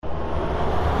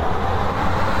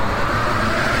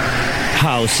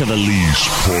House of Elise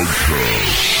podcast.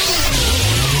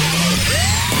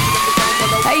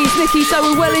 Hey, it's Nikki. So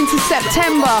we're well into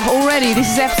September already. This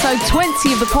is episode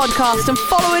 20 of the podcast, and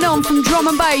following on from drum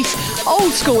and bass,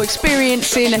 Old School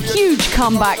experiencing a huge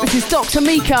comeback. This is Dr.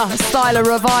 Mika, Styler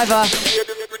Reviver.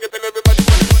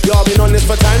 Yo, I've been on this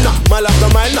for time now, my love the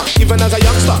mine now. Even as a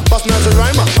youngster, bustin' as a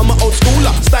rhymer, I'm an old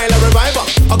schooler, Styler Reviver.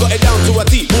 I got it down to a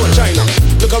T, born China.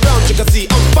 Look around, you can see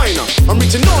I'm finer. I'm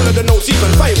reaching all of the notes,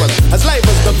 even fibers. As live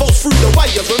as the volts through the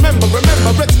wires. Remember,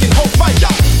 Redskin, hold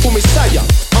fire. Call me sire.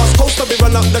 Ask Costa, we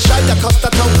run up the Shire. Cuss the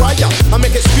town crier. I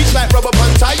make it screech like rubber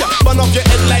band tire. Burn off your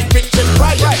head like Richard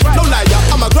Pryor. No liar,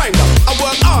 I'm a grinder. I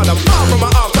work hard, I'm far from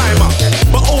an half-timer.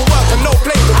 But all work and no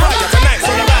play to fire. Tonight's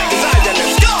on the right desire,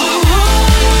 let's go.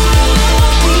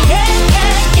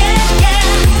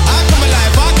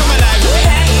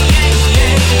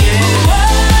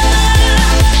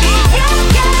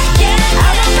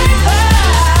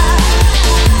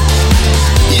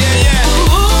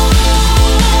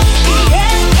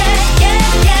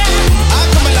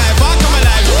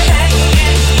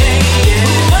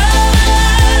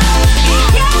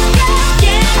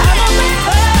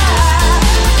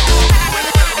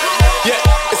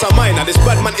 This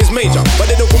bad man is major, but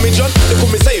they don't call me John, they call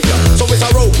me Savior. So it's a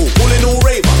roll call, all in all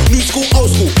raver. New school, old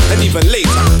school, and even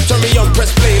later. Turn me on,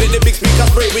 press play, let the big speaker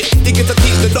spray with. You get to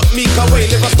teach the Doc Mika way.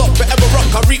 Never stop, forever rock,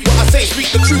 I read what I say.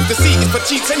 Speak the truth, the seat is for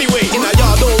cheats anyway. In a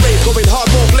yard, no rave, going hard,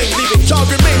 more blame. Leaving child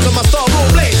remains on my star, roll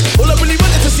blaze. All I really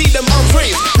wanted to see them arms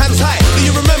raised, hands high. Do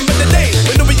you remember the days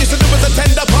when all we used to do was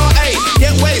attend a party,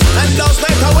 get ways, and dance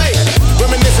night away?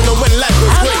 Reminiscing on when life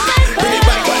was great. Bring it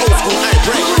back, but old school, I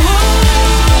break.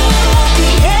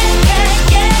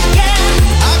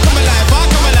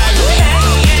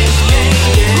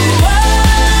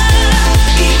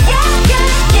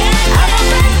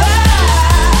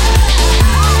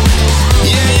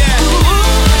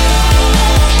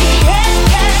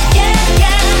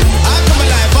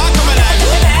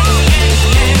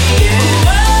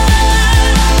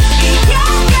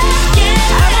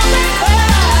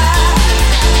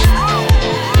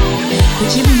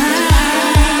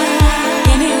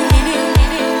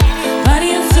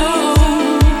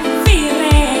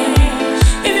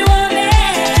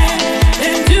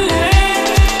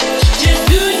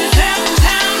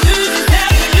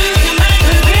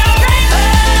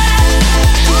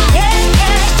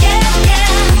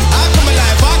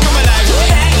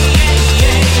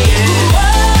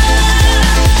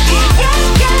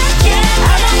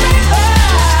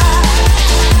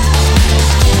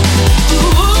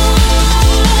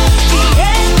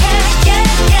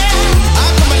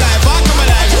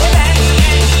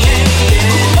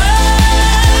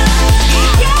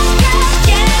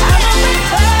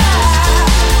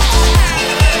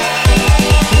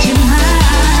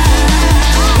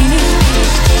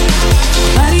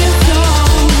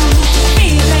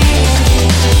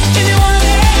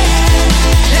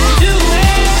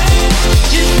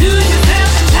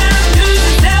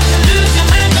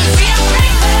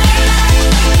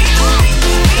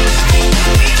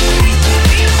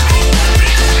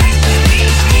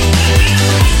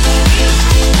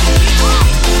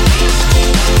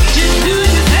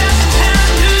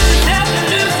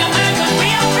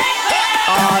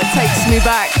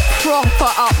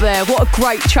 What a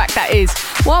great track that is.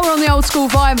 While we're on the old school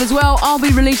vibe as well, I'll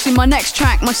be releasing my next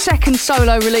track, my second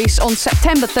solo release on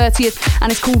September 30th,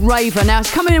 and it's called Raver. Now, it's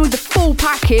coming in with the full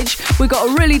package. We've got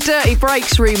a really Dirty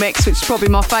Breaks remix, which is probably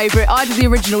my favourite. I did the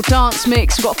original dance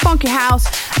mix. We've got Funky House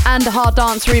and a hard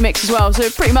dance remix as well. So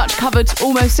it pretty much covered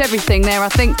almost everything there, I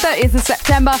think. 30th of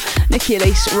September, Nikki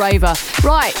Elise, Raver.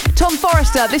 Right, Tom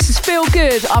Forrester, this is Feel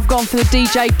Good. I've gone for the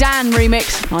DJ Dan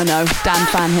remix. I know, Dan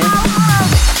fan here.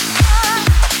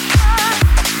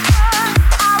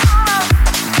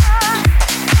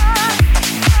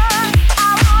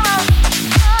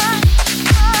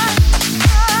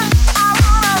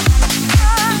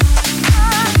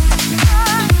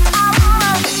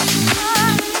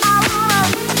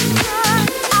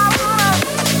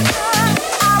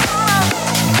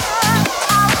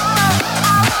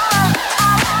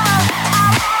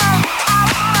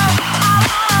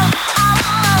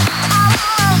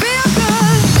 Feel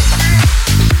good.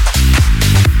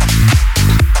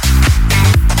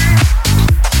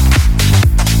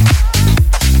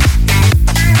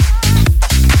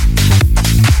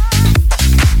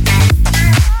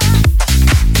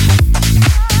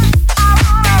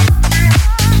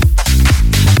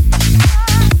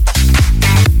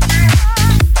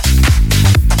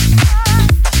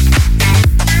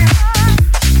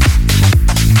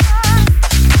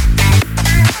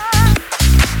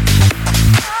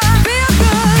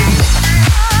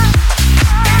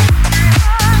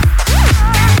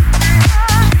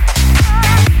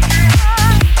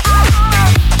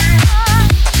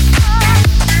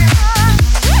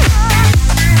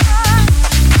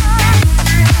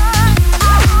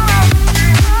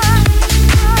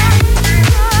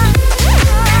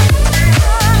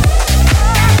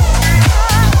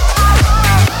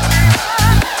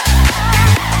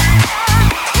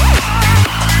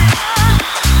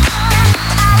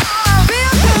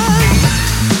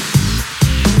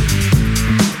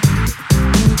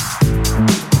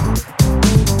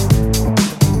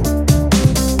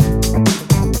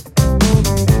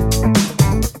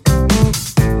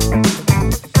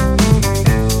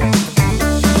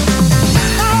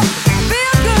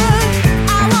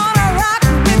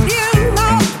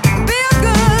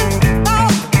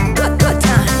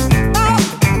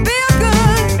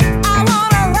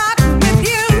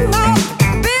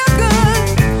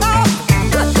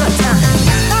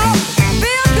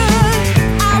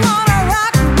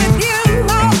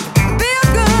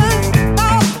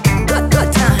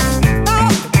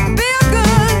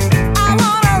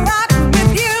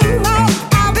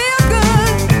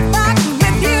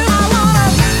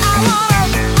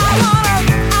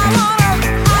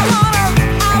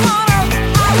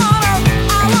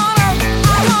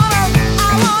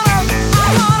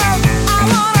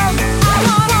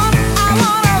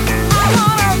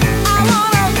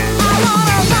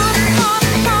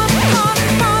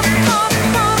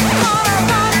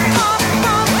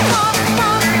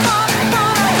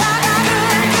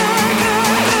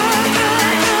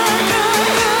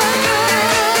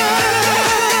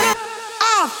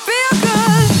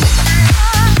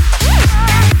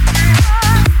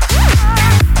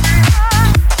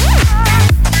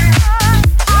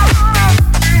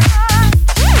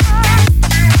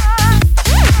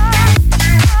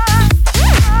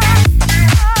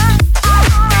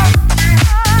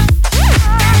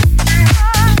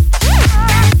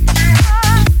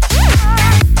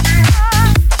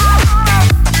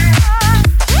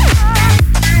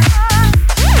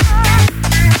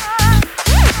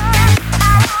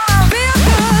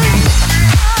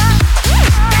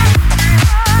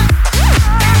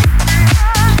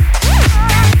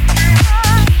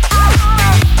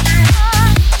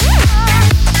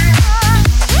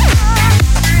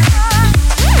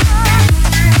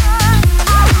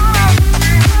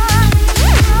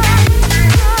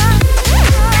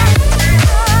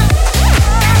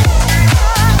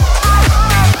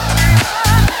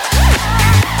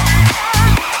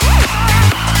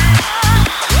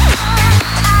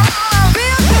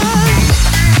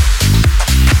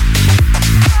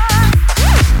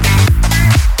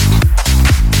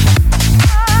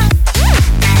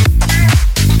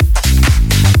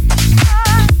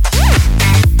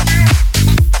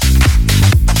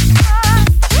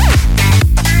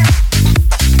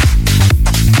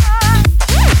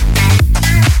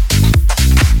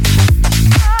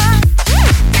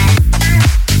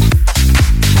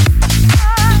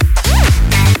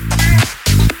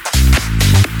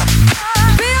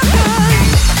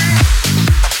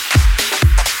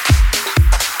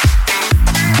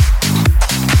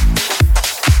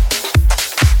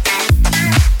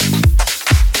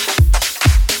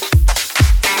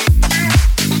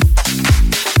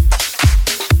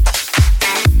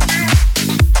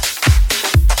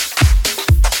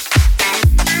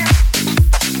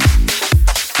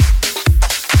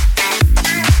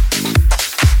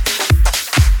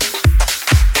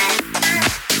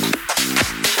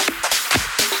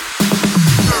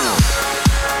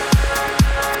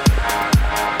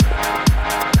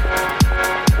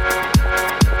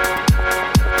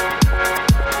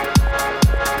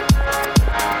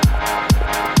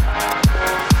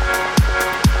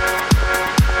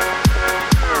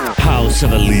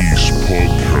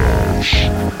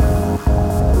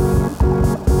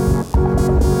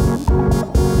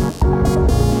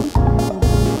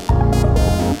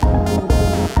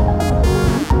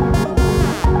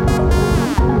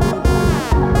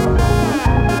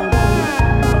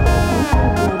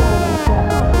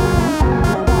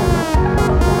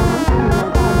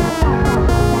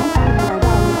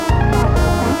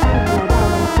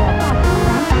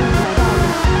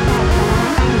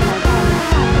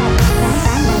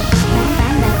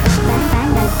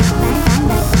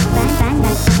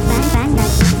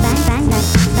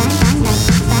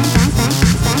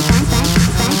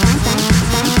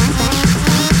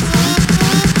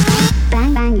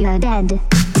 You're Dead.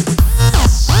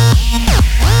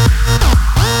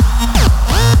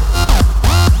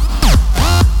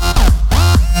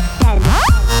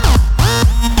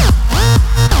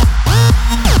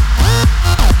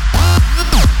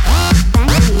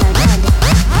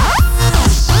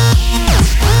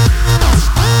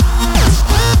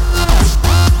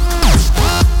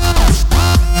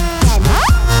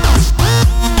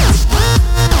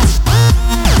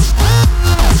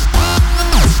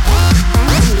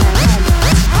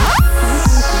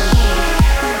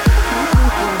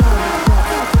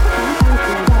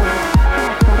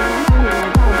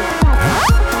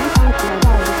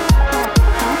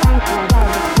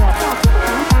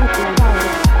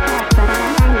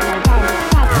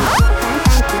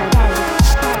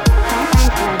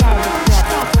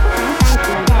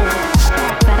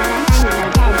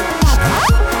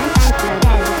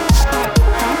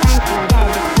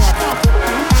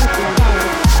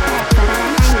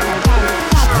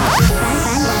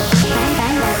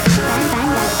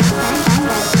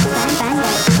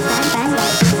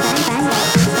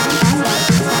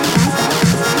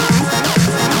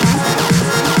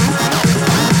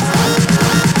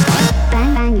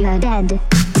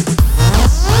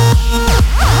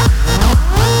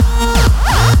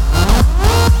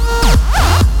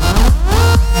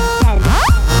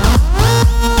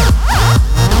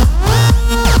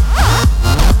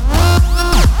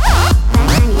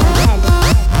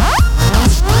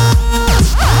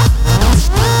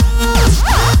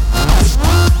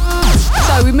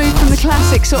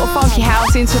 Sort of funky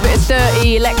house into a bit of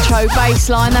dirty electro bass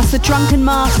line. That's the Drunken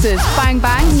Masters. Bang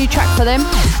Bang, new track for them.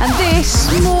 And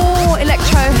this, more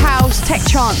electro house, tech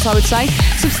trance, I would say.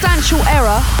 Substantial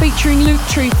Error, featuring Luke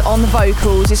Truth on the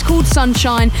vocals. It's called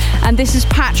Sunshine, and this is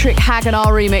Patrick Hagenaar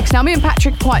remix. Now, me and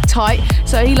Patrick are quite tight,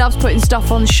 so he loves putting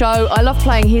stuff on the show. I love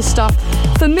playing his stuff.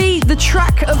 For me, the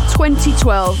track of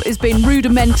 2012 has been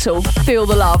Rudimental, Feel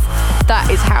the Love. That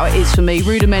is how it is for me,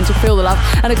 Rudimental, Feel the Love.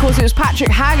 And of course, it was Patrick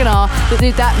Hagenaar that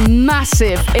did that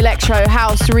massive electro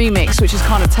house remix, which has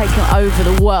kind of taken over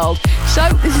the world. So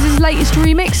this is his latest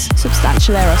remix,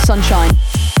 Substantial Error, Sunshine.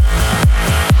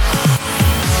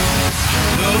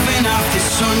 Loving off the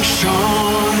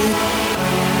sunshine,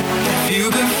 feel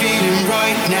good feeling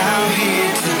right now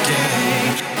here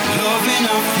today. Loving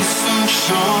off the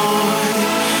sunshine,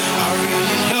 I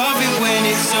really love it when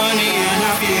it's sunny and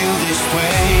I feel this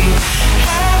way.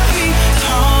 Happy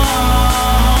times,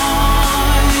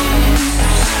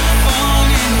 fun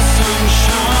in the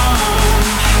sunshine.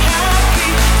 Happy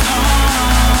times,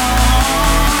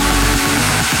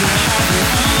 having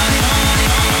fun.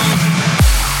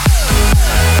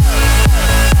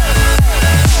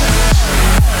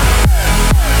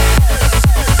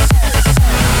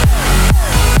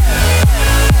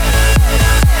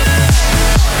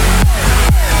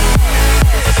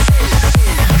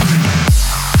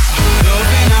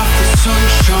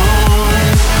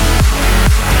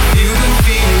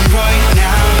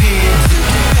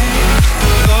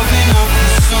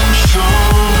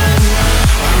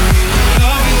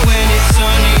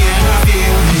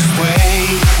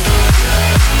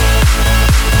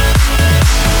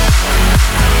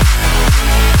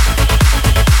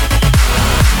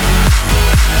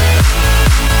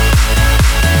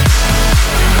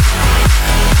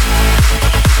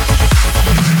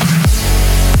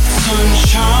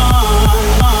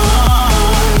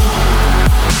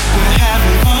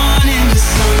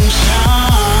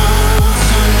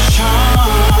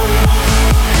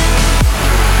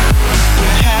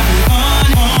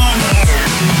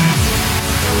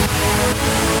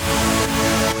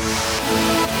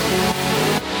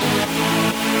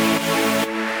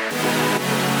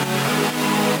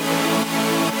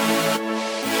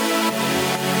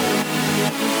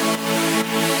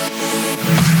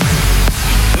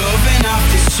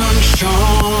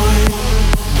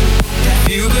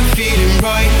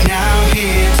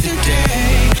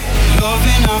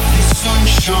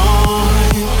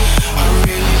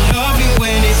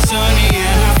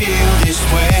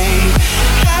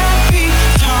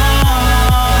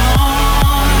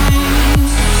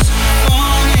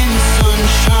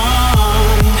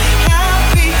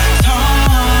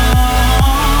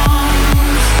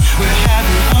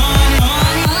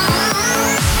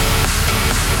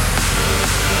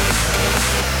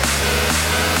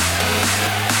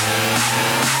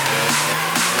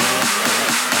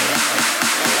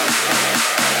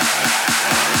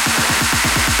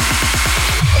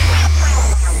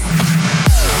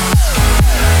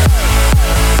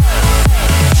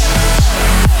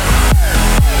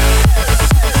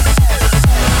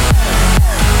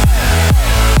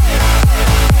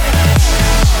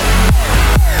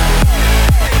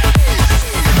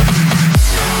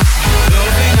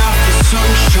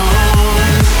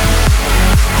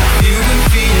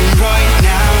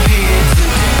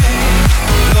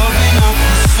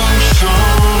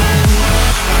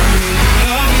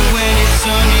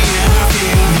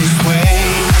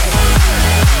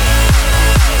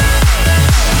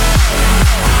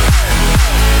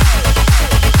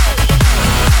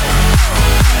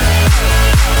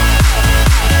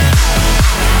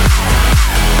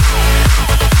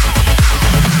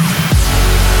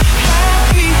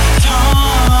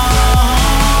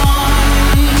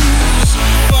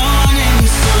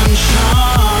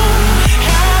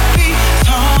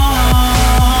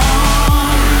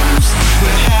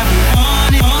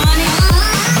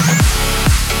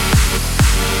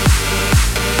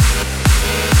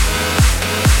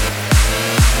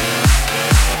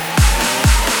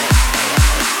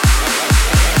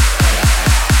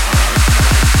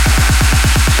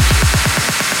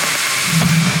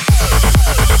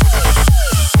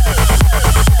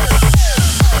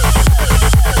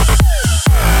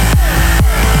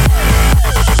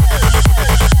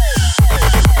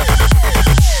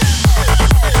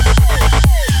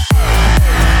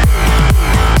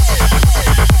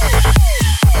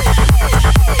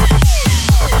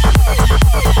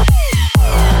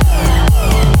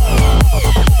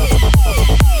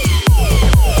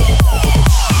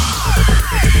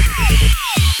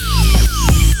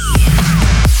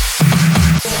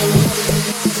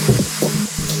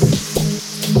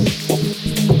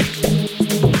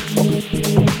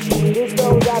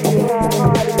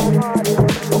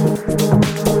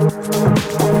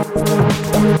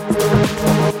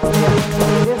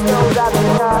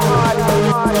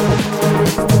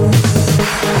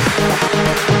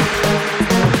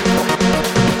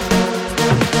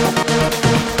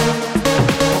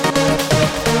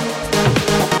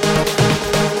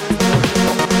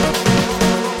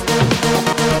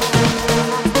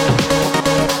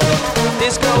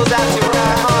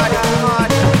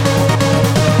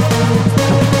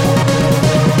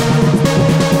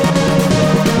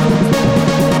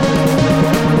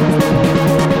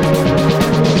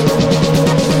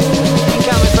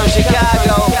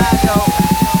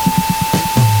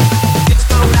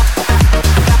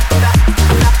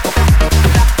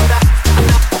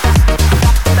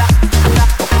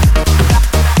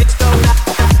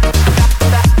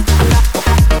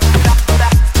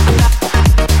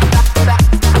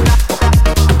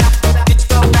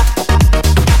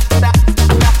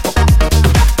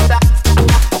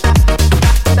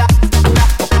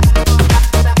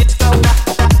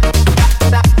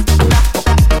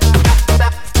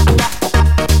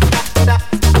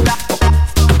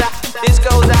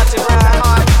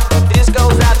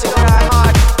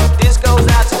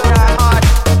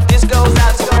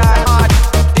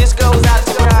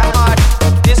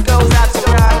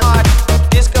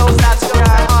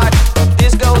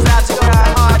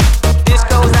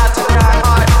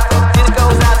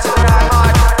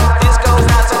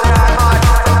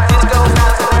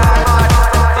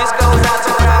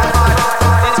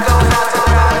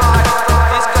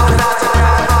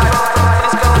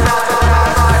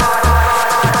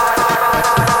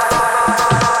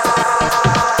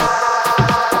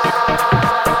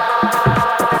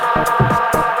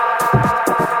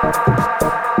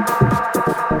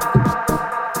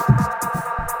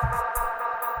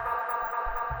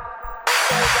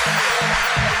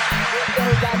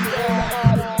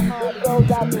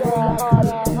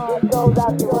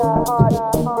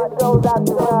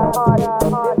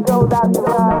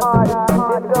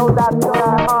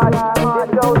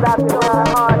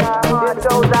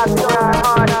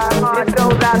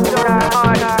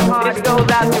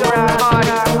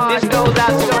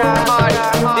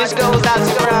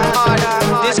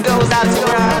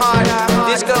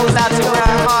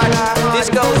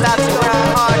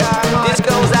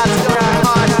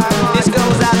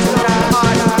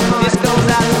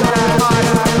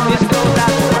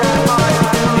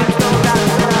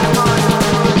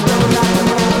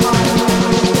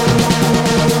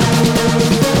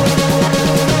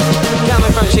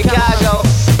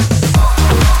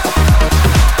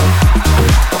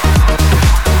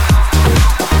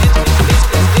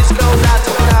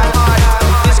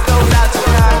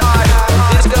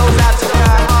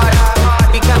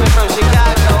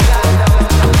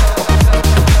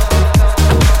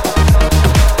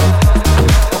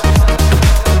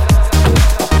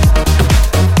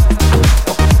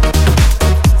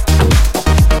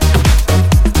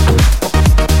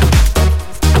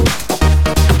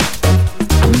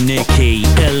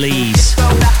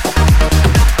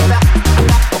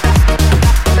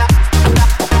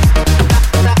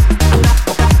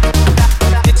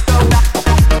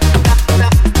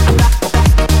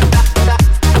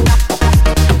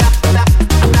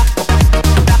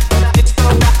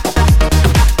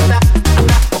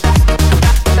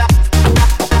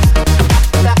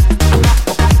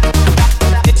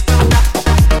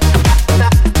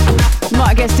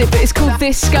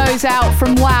 This goes out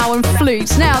from Wow and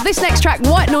Flutes. Now, this next track,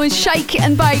 White Noise, Shake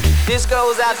and Bake. This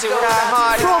goes out to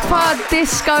Rod. Proper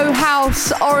disco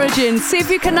house origin. See if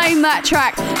you can name that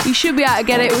track. You should be able to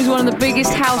get it. It was one of the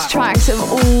biggest house tracks of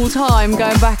all time,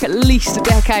 going back at least a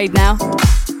decade now. Keep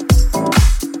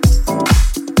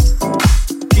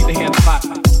the hands flat.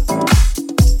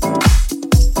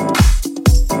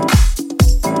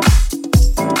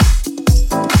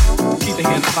 Keep the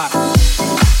hands flat.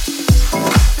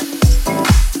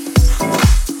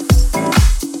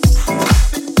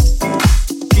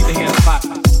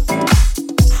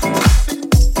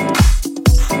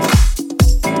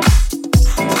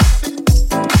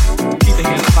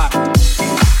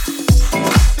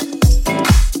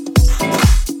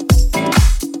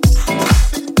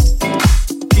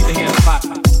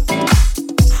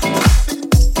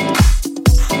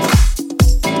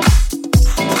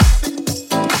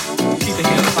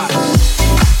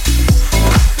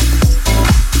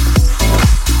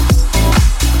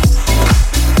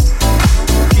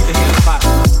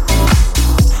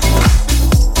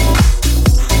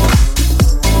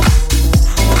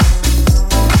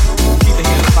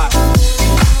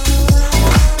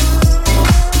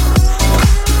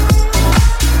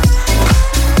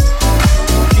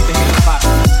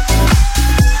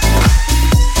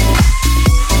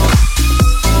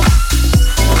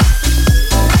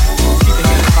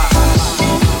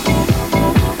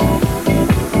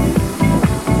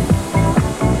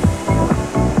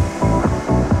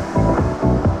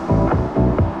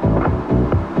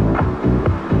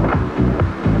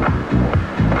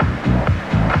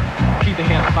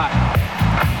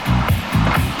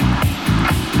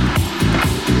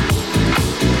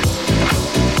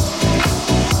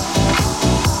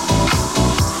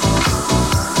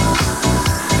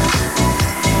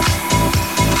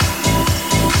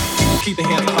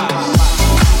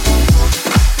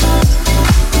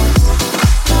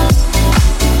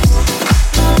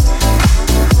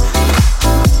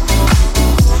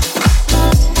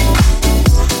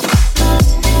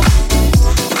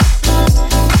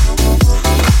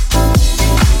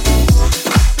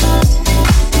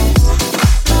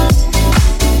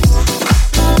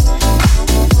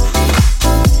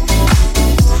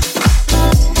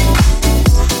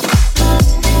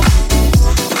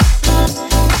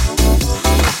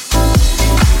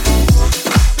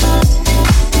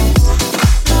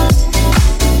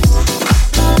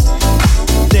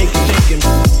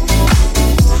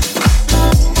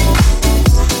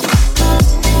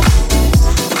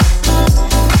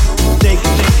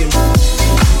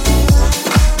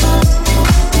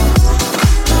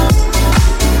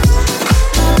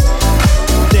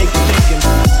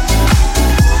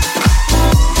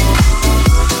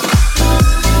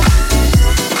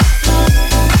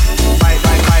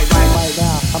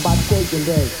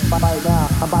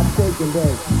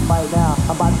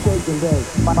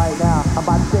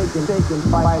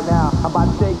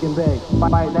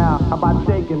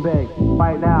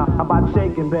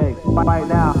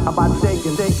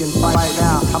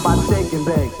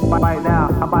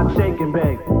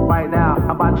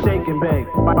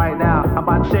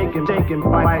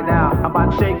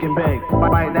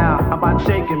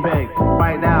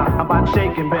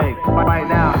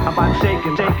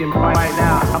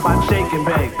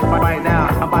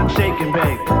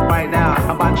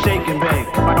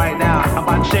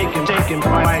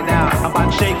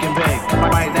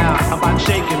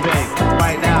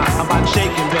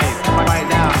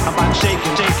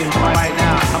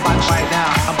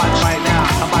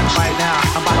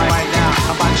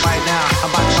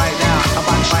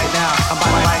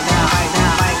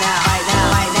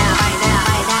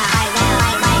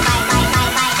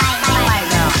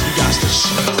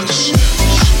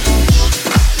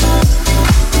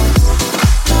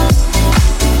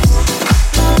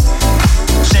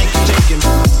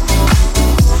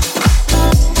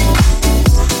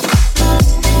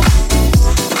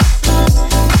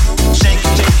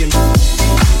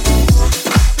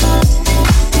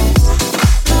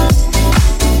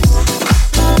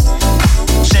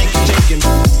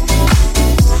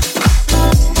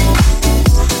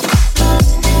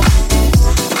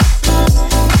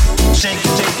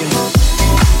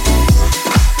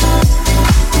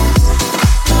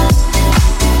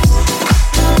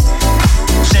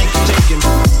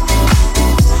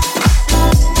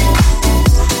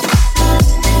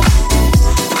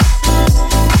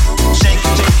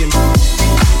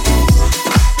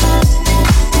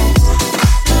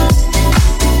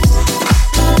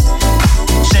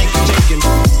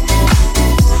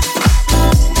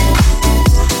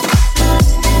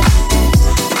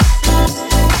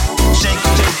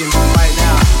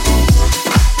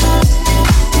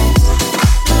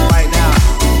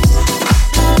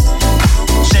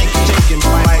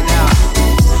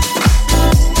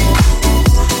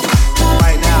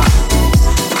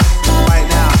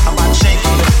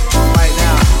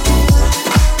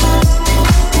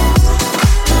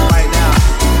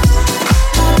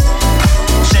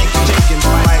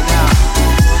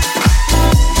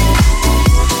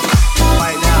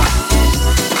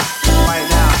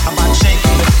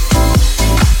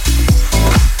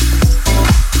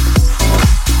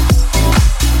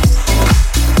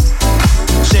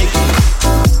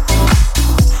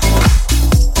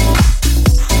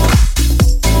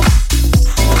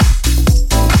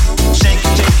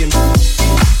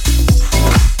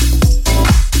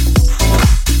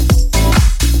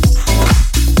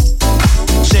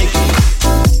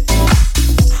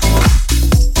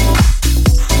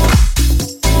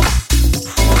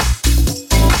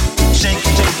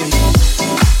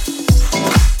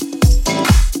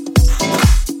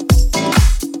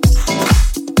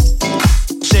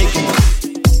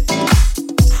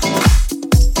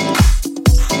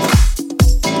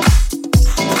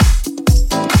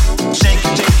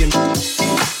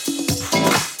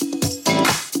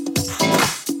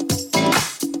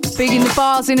 the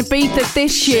bars in Ibiza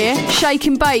this year. Shake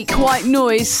and Bake, White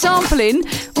Noise, sampling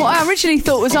what I originally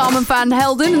thought was Armand van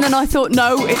Helden, and then I thought,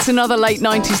 no, it's another late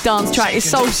 90s dance track. It's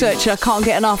Soul Searcher. Can't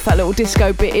get enough that little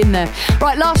disco bit in there.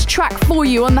 Right, last track for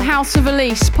you on the House of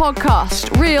Elise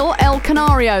podcast. Real El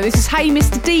Canario. This is Hey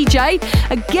Mr. DJ.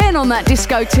 Again on that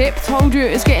disco tip. Told you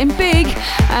it was getting big,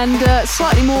 and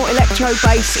slightly more electro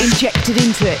bass injected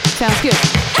into it. Sounds good.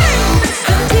 Hey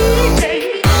Mr. DJ.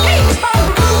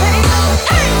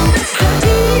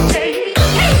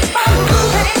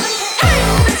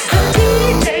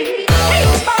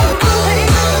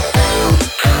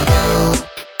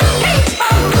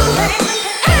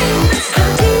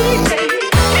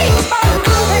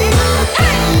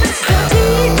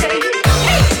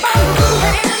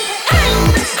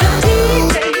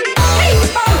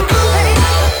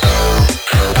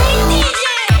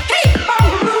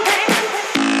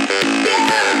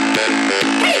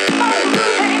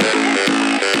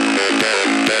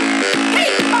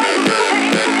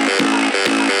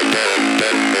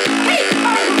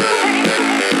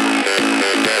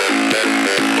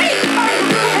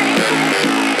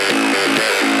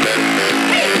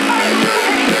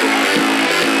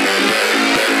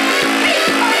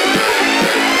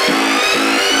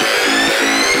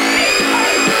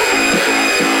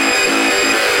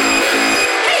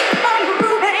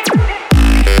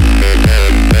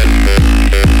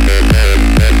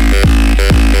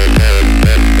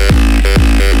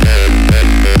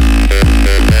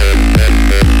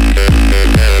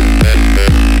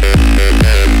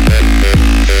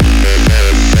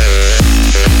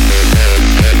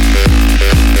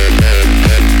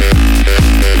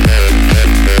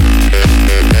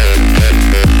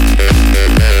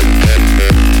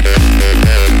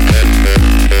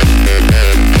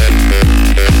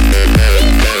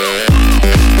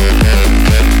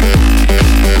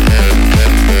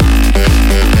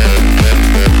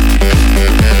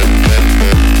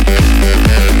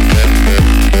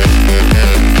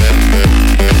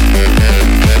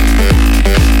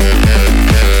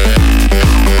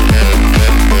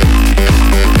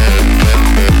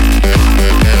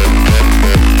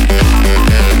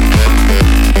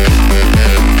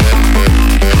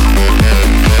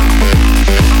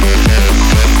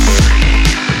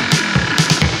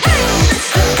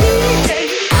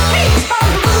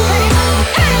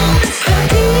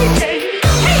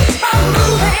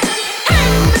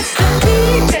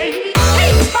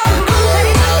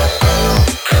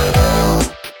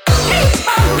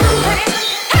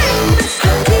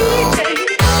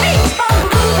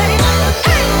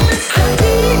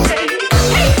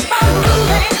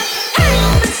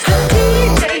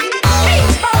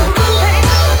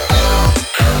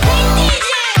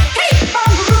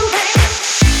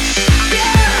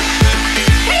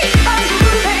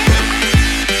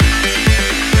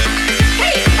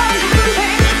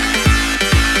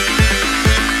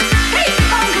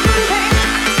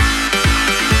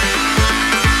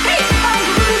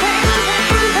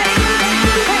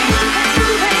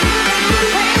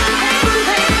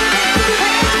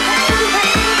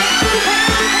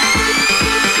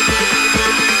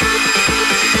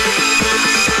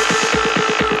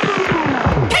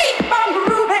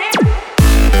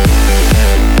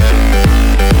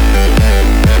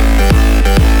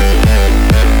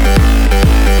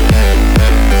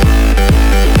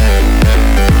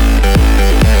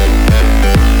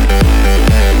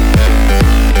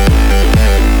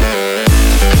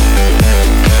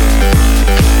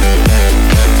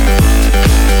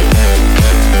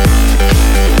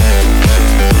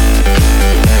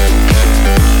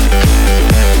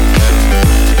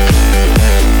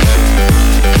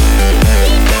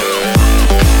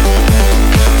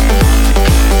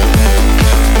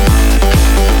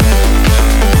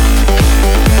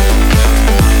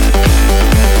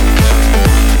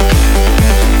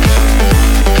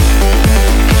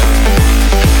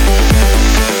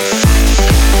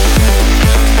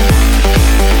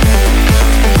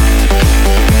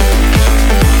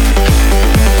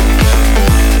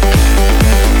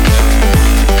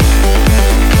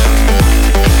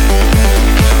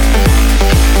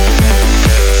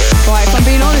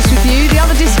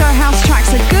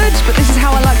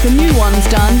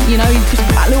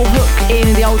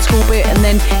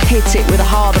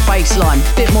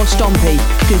 more stompy.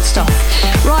 Good stuff.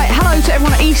 Right, hello to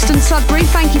everyone at Eastern Sudbury.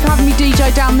 Thank you for having me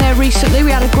DJ down there recently. We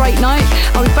had a great night.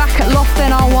 I'll be back at Loft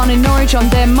NR1 in Norwich. I'm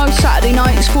there most Saturday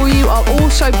nights for you. I'll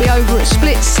also be over at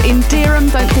Splits in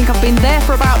Dereham. Don't think I've been there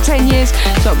for about 10 years,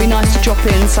 so it'll be nice to drop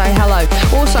in and say hello.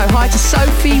 Also, hi to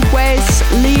Sophie, Wes,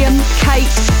 Liam, Kate,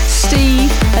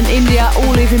 Steve and India,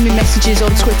 all leaving me messages on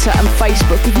Twitter and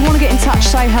Facebook. If you want to get in touch,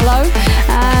 say hello.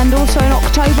 And also in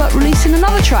October, releasing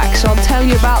another track, so I'll tell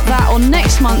you about that on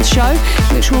next month's show,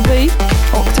 which will be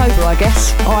October, I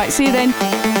guess. All right, see you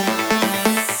then.